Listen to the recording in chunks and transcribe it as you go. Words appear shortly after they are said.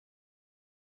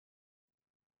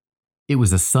It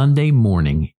was a Sunday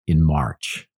morning in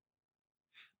March.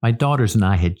 My daughters and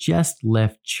I had just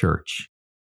left church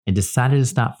and decided to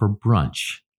stop for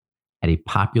brunch at a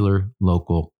popular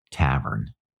local tavern.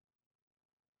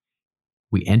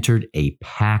 We entered a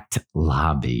packed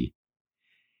lobby.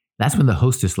 That's when the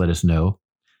hostess let us know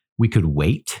we could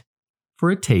wait for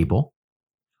a table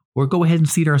or go ahead and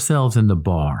seat ourselves in the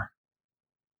bar.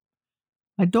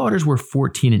 My daughters were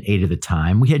 14 and 8 at the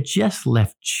time. We had just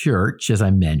left church, as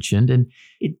I mentioned, and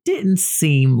it didn't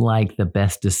seem like the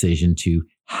best decision to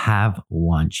have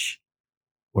lunch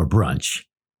or brunch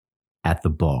at the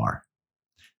bar.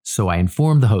 So I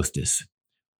informed the hostess,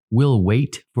 we'll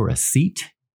wait for a seat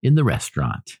in the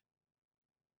restaurant.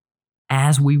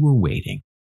 As we were waiting,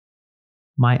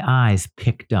 my eyes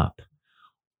picked up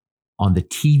on the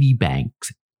TV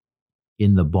banks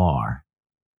in the bar.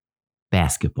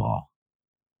 Basketball.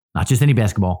 Not just any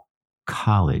basketball,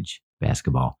 college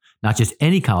basketball. Not just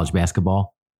any college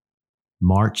basketball,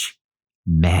 March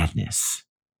Madness.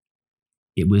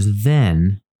 It was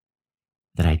then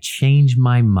that I changed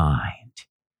my mind.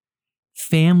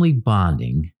 Family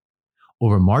bonding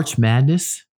over March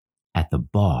Madness at the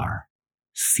bar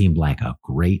seemed like a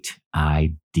great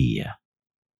idea.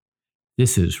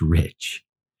 This is Rich,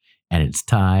 and it's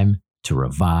time to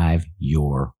revive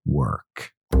your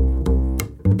work.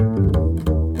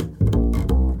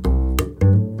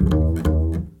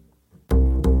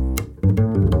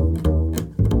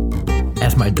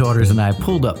 As my daughters and I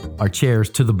pulled up our chairs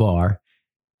to the bar,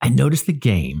 I noticed the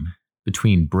game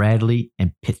between Bradley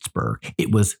and Pittsburgh.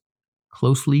 It was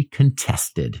closely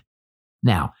contested.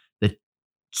 Now, the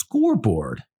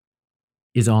scoreboard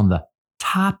is on the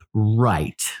top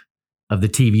right of the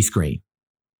TV screen.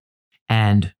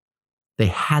 And they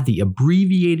had the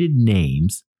abbreviated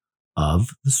names of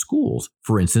the schools.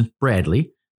 For instance,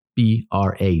 Bradley,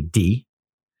 B-R-A-D,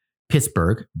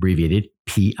 Pittsburgh, abbreviated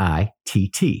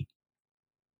P-I-T-T.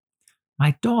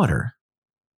 My daughter,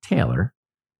 Taylor,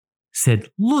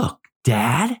 said, "Look,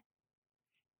 Dad."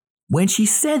 When she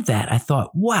said that, I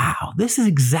thought, wow, this is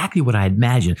exactly what I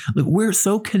imagined. Look, we're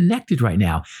so connected right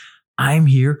now. I'm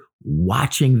here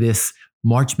watching this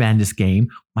March Madness game.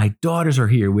 My daughters are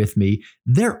here with me.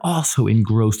 They're also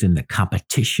engrossed in the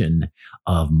competition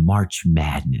of March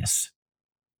Madness.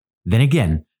 Then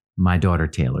again, my daughter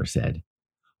Taylor said,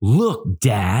 "Look,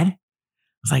 Dad."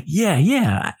 I was like,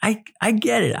 yeah, I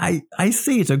get it. I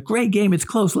see it's a great game. It's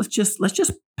close. Let's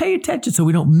just pay attention so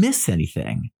we don't miss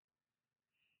anything.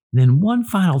 Then one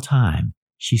final time,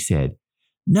 she said,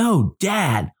 "No,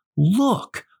 Dad,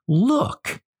 look,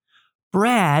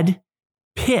 Brad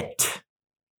Pitt."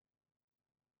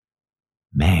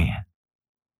 Man,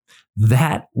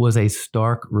 that was a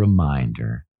stark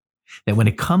reminder that when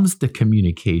it comes to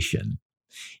communication,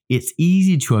 it's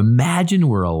easy to imagine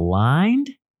we're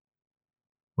aligned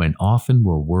when often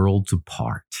we're worlds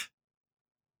apart.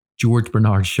 George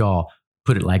Bernard Shaw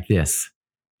put it like this: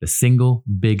 the single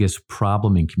biggest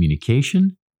problem in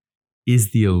communication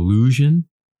is the illusion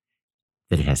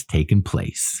that it has taken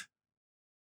place.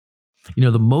 You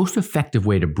know, the most effective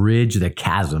way to bridge the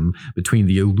chasm between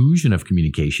the illusion of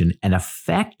communication and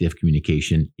effective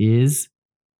communication is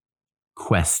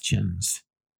questions.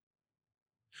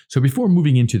 So before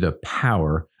moving into the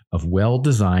power of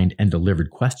well-designed and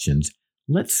delivered questions,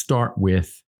 let's start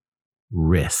with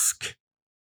risk.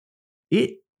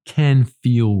 It can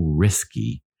feel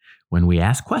risky when we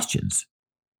ask questions.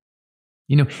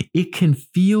 You know, it can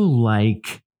feel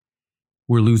like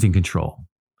we're losing control.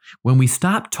 When we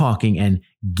stop talking and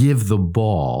give the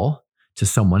ball to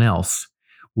someone else,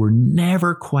 we're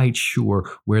never quite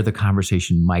sure where the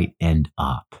conversation might end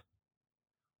up.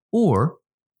 Or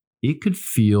it could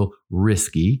feel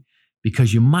risky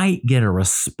because you might get a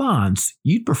response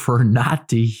you'd prefer not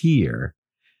to hear.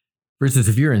 For instance,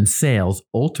 if you're in sales,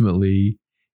 ultimately,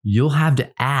 you'll have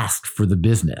to ask for the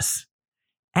business.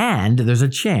 And there's a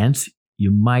chance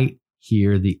you might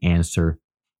hear the answer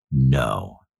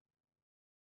no.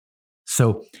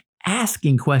 So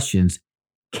asking questions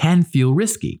can feel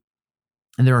risky.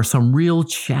 And there are some real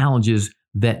challenges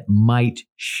that might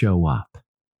show up.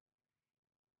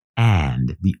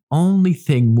 And the only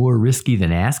thing more risky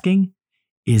than asking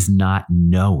is not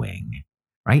knowing,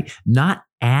 right? Not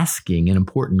asking an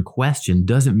important question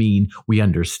doesn't mean we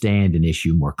understand an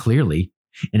issue more clearly.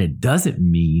 And it doesn't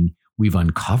mean we've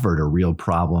uncovered a real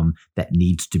problem that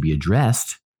needs to be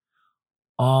addressed.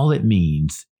 All it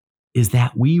means is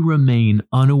that we remain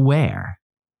unaware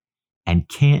and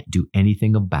can't do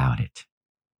anything about it.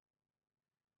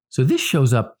 So this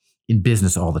shows up in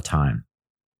business all the time.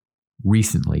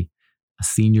 Recently, a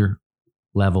senior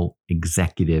level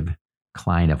executive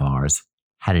client of ours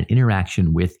had an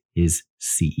interaction with his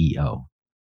CEO.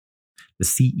 The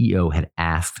CEO had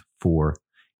asked for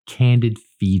candid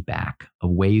feedback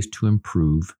of ways to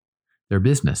improve their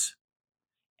business.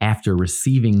 After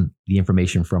receiving the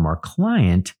information from our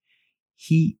client,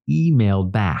 he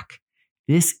emailed back,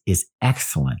 "This is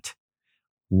excellent.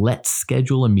 Let's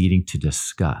schedule a meeting to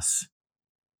discuss."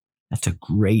 That's a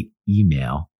great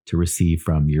email to receive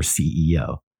from your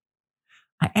CEO.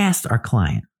 I asked our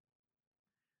client,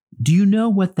 "Do you know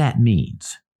what that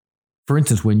means?" For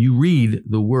instance, when you read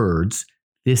the words,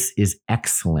 "This is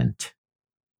excellent,"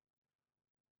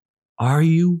 are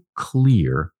you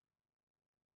clear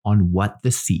on what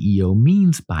the CEO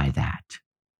means by that?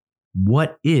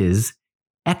 What is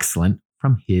excellent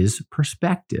from his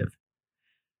perspective?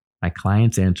 My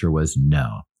client's answer was,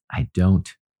 "No, I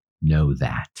don't know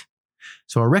that."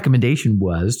 So our recommendation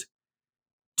was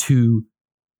to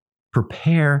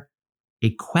prepare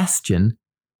a question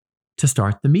to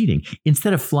start the meeting.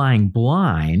 Instead of flying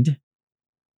blind,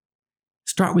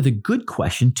 start with a good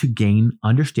question to gain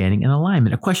understanding and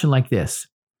alignment. A question like this: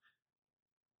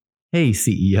 "Hey,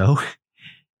 CEO,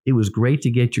 it was great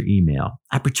to get your email.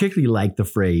 I particularly like the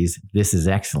phrase, 'This is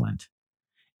excellent.'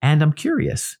 And I'm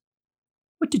curious,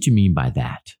 what did you mean by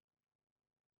that?"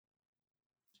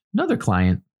 Another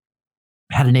client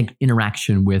had an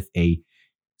interaction with a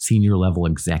senior level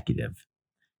executive,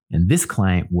 and this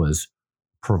client was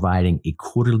providing a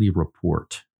quarterly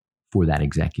report for that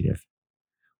executive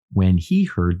when he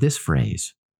heard this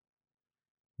phrase,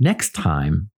 "Next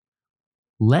time,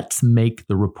 let's make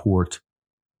the report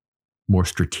more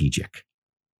strategic."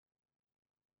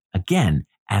 Again,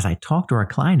 as I talked to our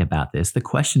client about this, the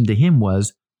question to him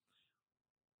was,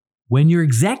 when your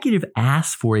executive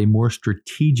asks for a more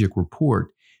strategic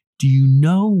report, do you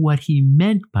know what he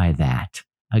meant by that?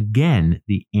 Again,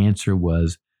 the answer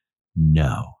was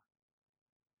no.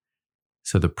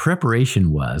 So the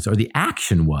preparation was, or the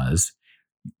action was,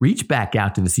 reach back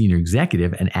out to the senior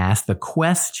executive and ask the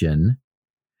question,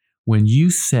 when you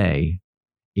say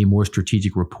a more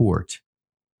strategic report,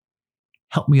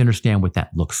 help me understand what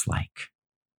that looks like.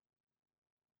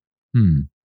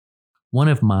 One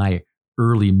of my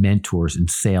early mentors in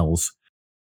sales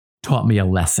taught me a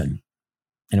lesson.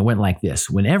 And it went like this: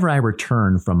 whenever I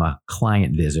returned from a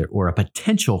client visit or a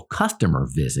potential customer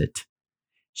visit,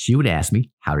 she would ask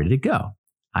me, "How did it go?"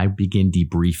 I'd begin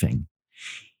debriefing.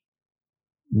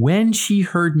 When she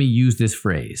heard me use this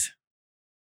phrase,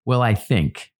 "Well, I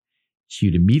think," she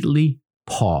would immediately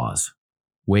pause.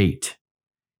 "Wait,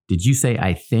 did you say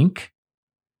I think?"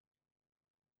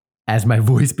 As my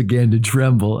voice began to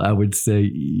tremble, I would say,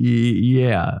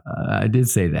 "Yeah, I did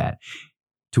say that."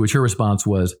 To which her response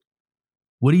was,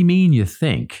 "What do you mean you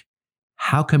think?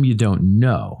 How come you don't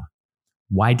know?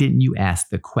 Why didn't you ask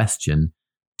the question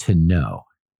to know?"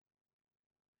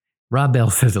 Rob Bell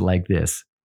says it like this: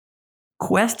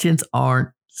 questions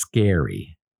aren't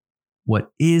scary.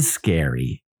 What is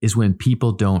scary is when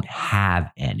people don't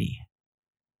have any.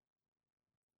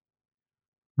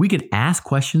 We could ask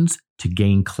questions to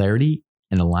gain clarity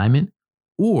and alignment,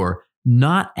 or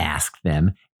not ask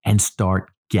them and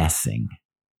start guessing.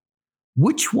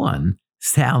 Which one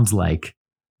sounds like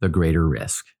the greater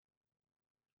risk?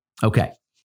 Okay,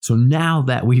 so now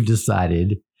that we've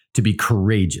decided to be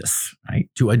courageous, right,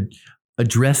 to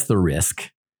address the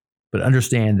risk, but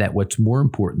understand that what's more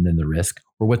important than the risk,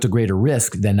 or what's a greater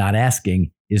risk than not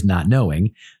asking, is not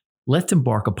knowing, let's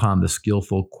embark upon the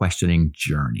skillful questioning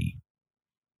journey.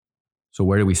 So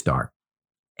where do we start?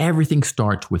 Everything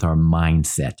starts with our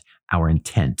mindset, our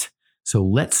intent. So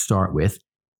let's start with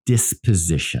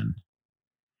disposition.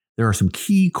 There are some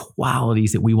key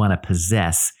qualities that we want to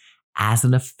possess as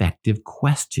an effective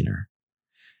questioner.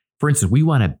 For instance, we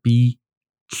want to be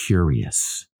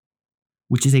curious,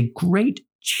 which is a great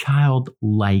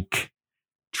childlike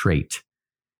trait.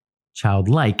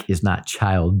 Childlike is not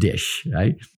childish,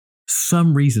 right?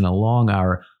 Some reason along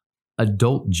our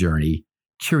adult journey,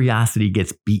 curiosity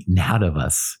gets beaten out of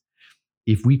us.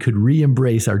 If we could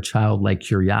re-embrace our childlike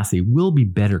curiosity, we'll be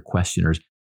better questioners.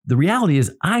 The reality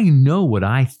is, I know what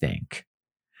I think.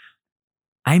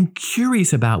 I'm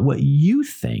curious about what you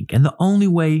think, and the only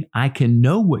way I can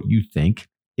know what you think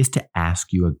is to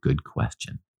ask you a good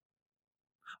question.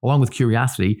 Along with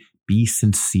curiosity, be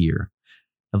sincere.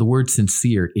 Now, the word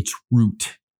sincere, its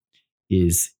root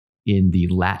is in the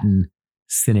Latin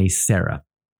sine cera.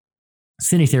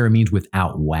 Sine cera means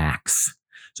without wax.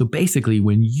 So basically,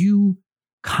 when you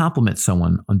compliment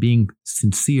someone on being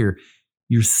sincere,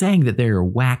 you're saying that they are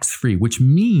wax-free, which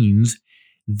means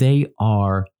they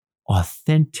are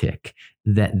authentic,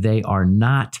 that they are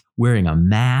not wearing a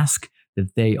mask,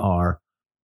 that they are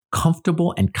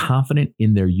comfortable and confident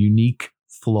in their unique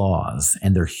flaws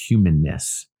and their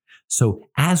humanness. So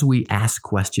as we ask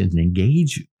questions and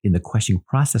engage in the questioning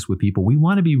process with people, we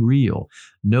want to be real.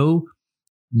 No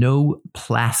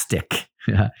plastic,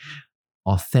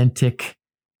 authentic,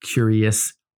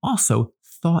 curious, also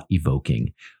thought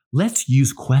evoking. Let's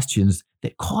use questions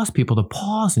that cause people to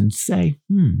pause and say,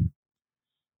 man,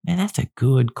 that's a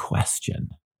good question.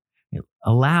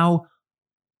 Allow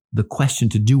the question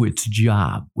to do its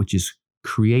job, which is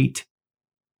create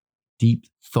deep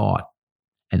thought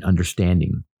and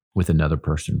understanding with another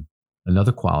person.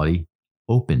 Another quality,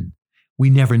 open. We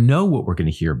never know what we're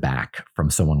going to hear back from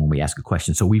someone when we ask a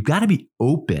question. So we've got to be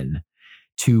open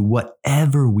to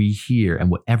whatever we hear and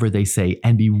whatever they say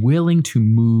and be willing to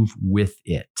move with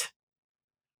it.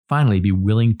 Finally, be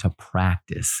willing to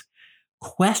practice.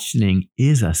 Questioning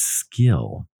is a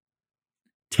skill.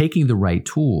 Taking the right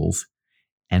tools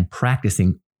and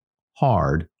practicing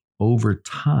hard over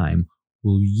time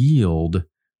will yield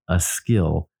a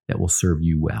skill that will serve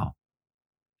you well.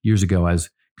 Years ago, I was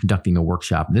conducting a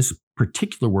workshop, and this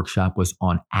particular workshop was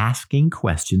on asking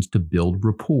questions to build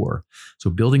rapport. So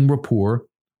building rapport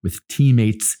with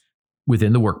teammates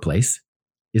within the workplace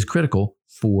is critical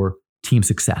for team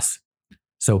success.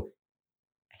 So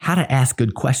how to ask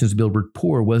good questions to build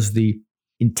rapport was the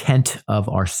intent of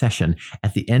our session.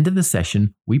 At the end of the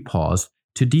session, we paused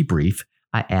to debrief.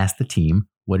 I asked the team,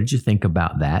 what did you think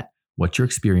about that? What's your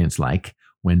experience like?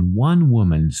 When one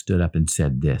woman stood up and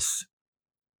said this,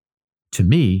 to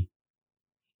me,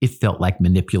 it felt like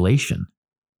manipulation.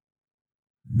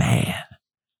 Man,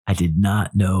 I did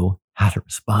not know how to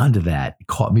respond to that. It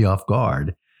caught me off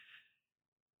guard.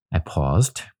 I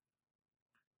paused.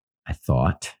 I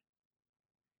thought.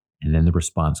 And then the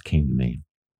response came to me.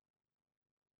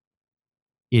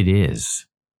 It is,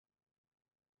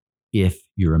 if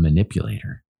you're a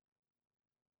manipulator.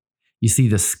 You see,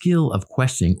 the skill of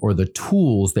questioning, or the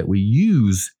tools that we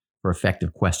use for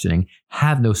effective questioning,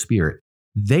 have no spirit.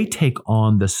 They take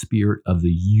on the spirit of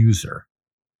the user.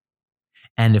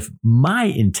 And if my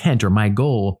intent or my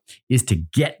goal is to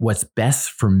get what's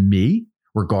best for me,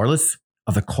 regardless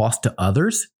of the cost to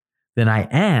others, then I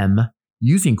am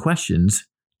using questions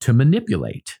to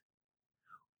manipulate.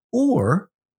 Or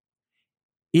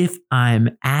if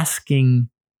I'm asking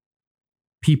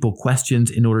people questions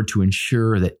in order to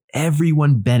ensure that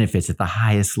everyone benefits at the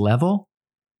highest level,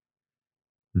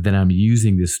 then I'm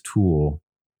using this tool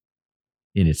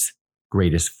in its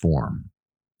greatest form.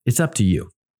 It's up to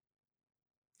you.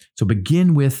 So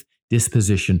begin with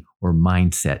disposition or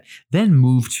mindset, then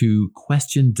move to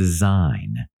question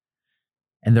design.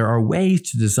 And there are ways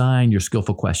to design your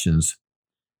skillful questions.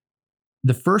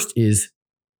 The first is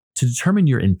to determine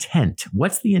your intent.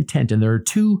 What's the intent? And there are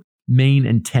two main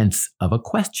intents of a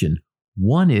question.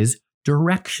 One is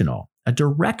directional. A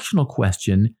directional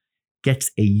question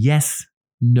gets a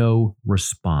yes/no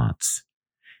response.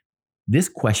 This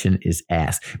question is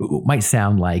asked. It might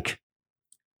sound like,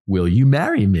 will you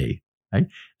marry me? Right?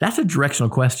 That's a directional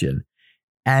question,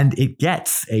 and it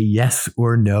gets a yes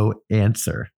or no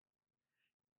answer.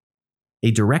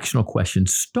 A directional question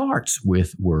starts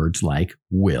with words like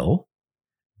will,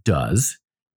 does,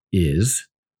 is,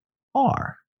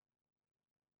 are.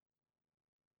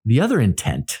 The other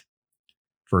intent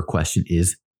for a question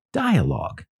is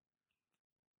dialogue.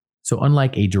 So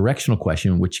unlike a directional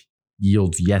question, which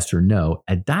yields yes or no,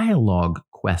 a dialogue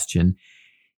question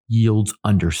yields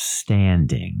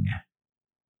understanding.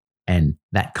 And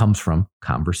that comes from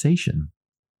conversation.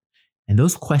 And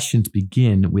those questions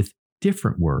begin with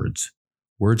different words.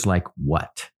 Words like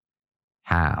what,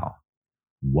 how,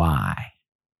 why,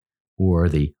 or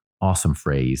the awesome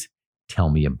phrase, tell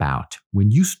me about.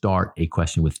 When you start a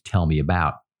question with tell me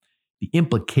about, the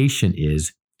implication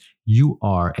is you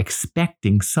are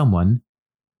expecting someone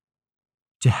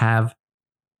to have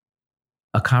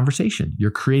a conversation. You're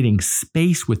creating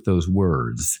space with those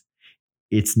words.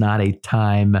 It's not a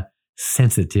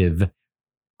time-sensitive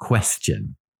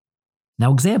question.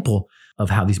 Now, example of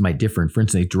how these might differ. For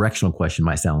instance, a directional question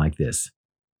might sound like this.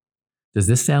 Does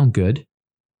this sound good?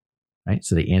 Right?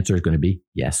 So the answer is going to be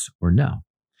yes or no.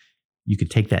 You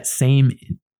could take that same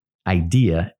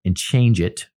idea and change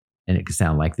it, and it could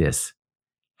sound like this.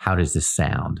 How does this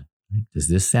sound? Does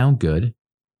this sound good?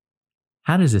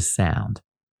 How does this sound?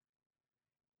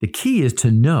 The key is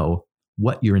to know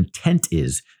what your intent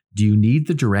is. Do you need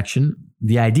the direction,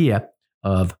 the idea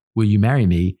of, will you marry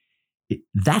me?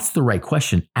 That's the right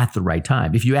question at the right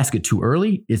time. If you ask it too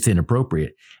early, it's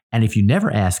inappropriate. And if you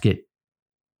never ask it,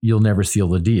 you'll never seal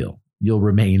the deal. You'll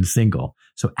remain single.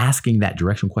 So asking that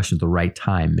directional question at the right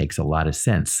time makes a lot of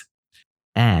sense.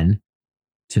 And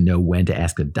to know when to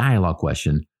ask a dialogue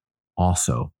question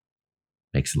also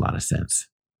makes a lot of sense.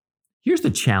 Here's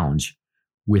the challenge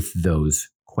with those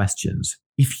questions.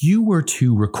 If you were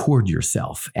to record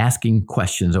yourself asking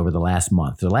questions over the last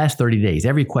month, the last 30 days,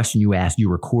 every question you asked, you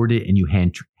recorded and you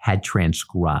had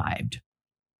transcribed,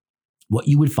 what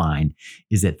you would find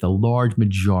is that the large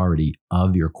majority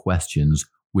of your questions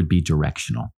would be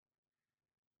directional.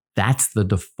 That's the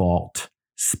default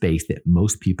space that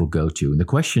most people go to. And the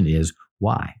question is,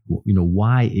 why?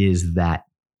 Why is that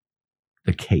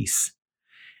the case?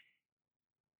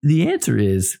 The answer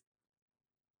is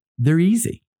they're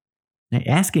easy. Now,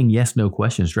 asking yes/no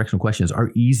questions, directional questions,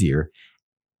 are easier.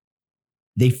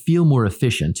 They feel more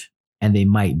efficient, and they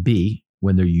might be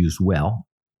when they're used well.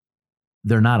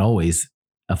 They're not always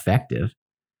effective,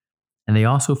 and they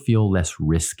also feel less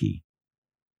risky.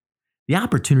 The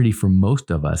opportunity for most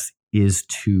of us is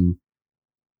to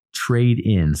trade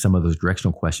in some of those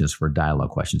directional questions for dialogue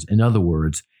questions. In other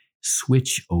words,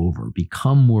 switch over,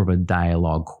 become more of a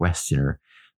dialogue questioner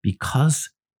because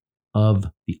of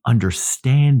the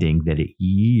understanding that it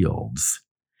yields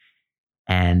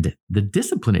and the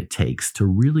discipline it takes to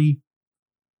really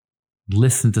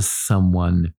listen to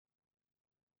someone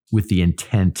with the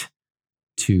intent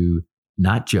to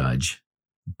not judge,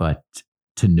 but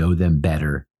to know them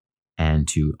better and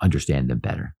to understand them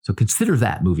better. So consider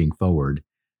that moving forward.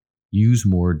 Use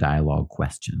more dialogue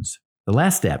questions. The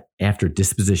last step after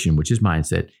disposition, which is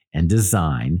mindset, and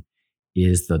design,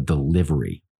 is the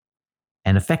delivery.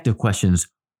 And effective questions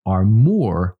are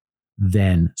more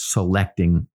than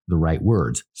selecting the right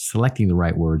words. Selecting the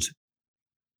right words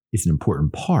is an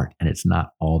important part, and it's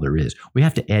not all there is. We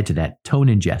have to add to that tone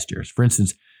and gestures. For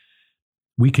instance,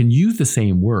 we can use the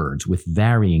same words with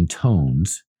varying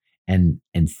tones and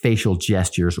facial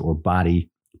gestures or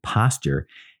body posture,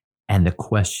 and the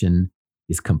question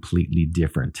is completely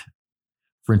different.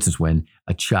 For instance, when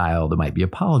a child might be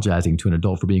apologizing to an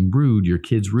adult for being rude, your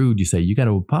kid's rude, you say, you got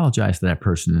to apologize to that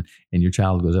person. And your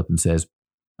child goes up and says,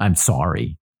 I'm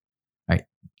sorry. Right?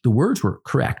 The words were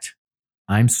correct.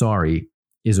 I'm sorry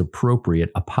is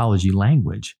appropriate apology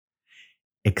language,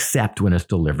 except when it's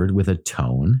delivered with a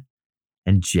tone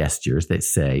and gestures that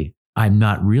say, I'm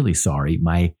not really sorry.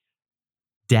 My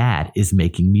dad is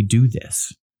making me do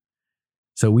this.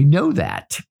 So we know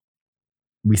that.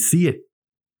 We see it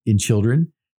in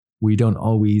children. We're not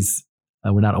always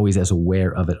as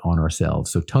aware of it on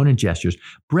ourselves. So tone and gestures,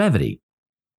 brevity,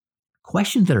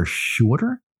 questions that are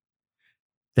shorter,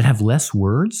 that have less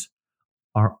words,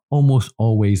 are almost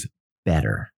always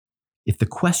better. If the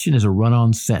question is a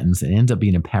run-on sentence and ends up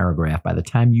being a paragraph, by the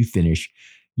time you finish,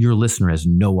 your listener has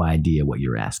no idea what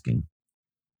you're asking.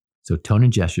 So tone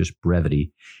and gestures,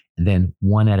 brevity, and then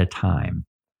one at a time.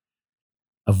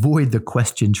 Avoid the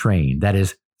question train. That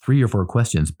is 3 or 4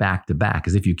 questions back to back,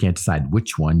 as if you can't decide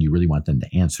which one you really want them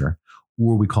to answer,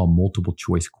 or we call multiple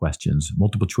choice questions.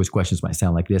 Multiple choice questions might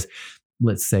sound like this.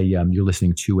 Let's say you're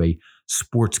listening to a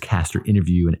sportscaster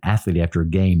interview an athlete after a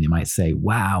game. They might say,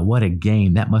 wow, what a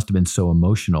game. That must have been so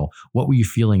emotional. What were you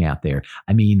feeling out there?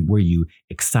 I mean, were you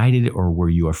excited or were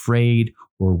you afraid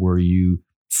or were you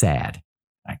sad?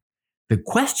 Right? The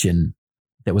question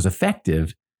that was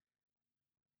effective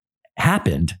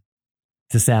happened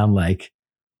to sound like,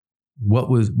 what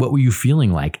were you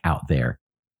feeling like out there? ?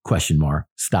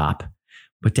 Stop.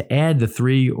 But to add the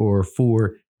 3 or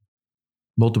 4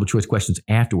 multiple choice questions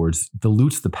afterwards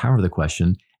dilutes the power of the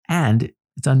question, and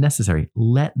it's unnecessary.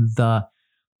 Let the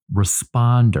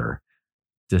responder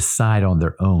decide on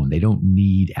their own. They don't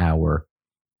need our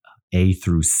A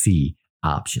through C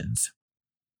options.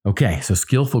 Okay, so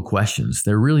skillful questions,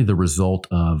 they're really the result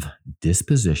of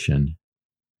disposition,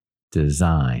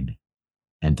 design,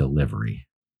 and delivery.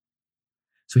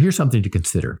 So here's something to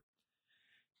consider.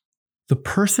 The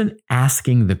person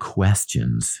asking the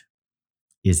questions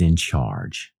is in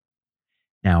charge.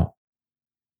 Now,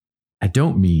 I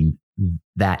don't mean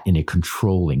that in a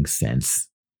controlling sense.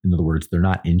 In other words, they're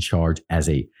not in charge as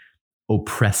a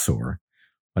oppressor.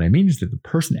 What I mean is that the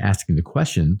person asking the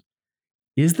question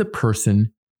is the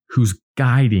person who's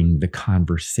guiding the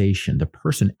conversation. The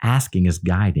person asking is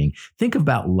guiding. Think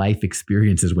about life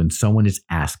experiences when someone is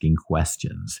asking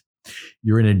questions.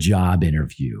 You're in a job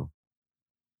interview.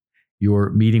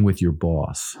 You're meeting with your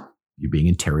boss. You're being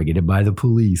interrogated by the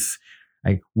police.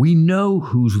 Right? We know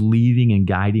who's leading and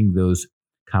guiding those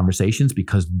conversations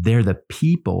because they're the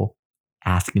people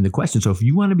asking the question. So if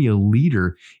you want to be a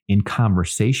leader in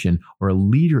conversation or a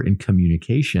leader in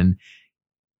communication,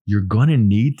 you're going to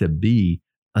need to be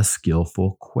a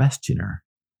skillful questioner.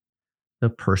 The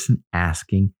person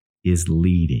asking is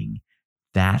leading.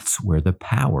 That's where the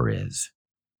power is.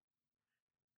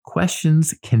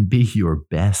 Questions can be your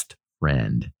best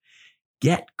friend.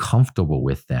 Get comfortable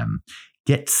with them.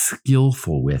 Get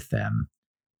skillful with them.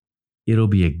 It'll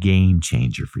be a game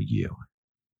changer for you.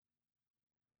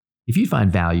 If you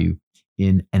find value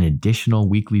in an additional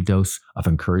weekly dose of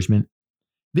encouragement,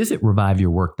 visit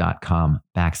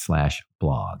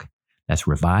reviveyourwork.com/blog. That's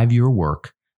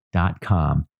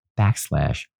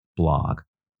reviveyourwork.com/blog.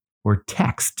 Or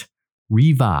text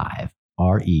REVIVE,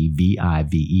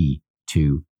 REVIVE,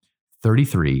 to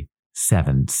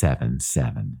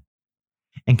 33777.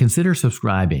 And consider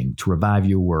subscribing to Revive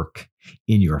Your Work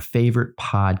in your favorite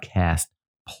podcast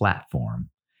platform.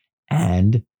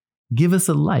 And give us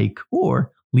a like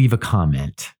or leave a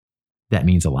comment. That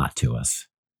means a lot to us.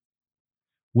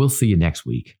 We'll see you next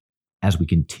week as we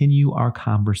continue our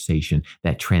conversation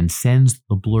that transcends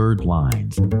the blurred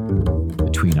lines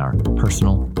between our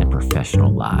personal and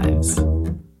professional lives.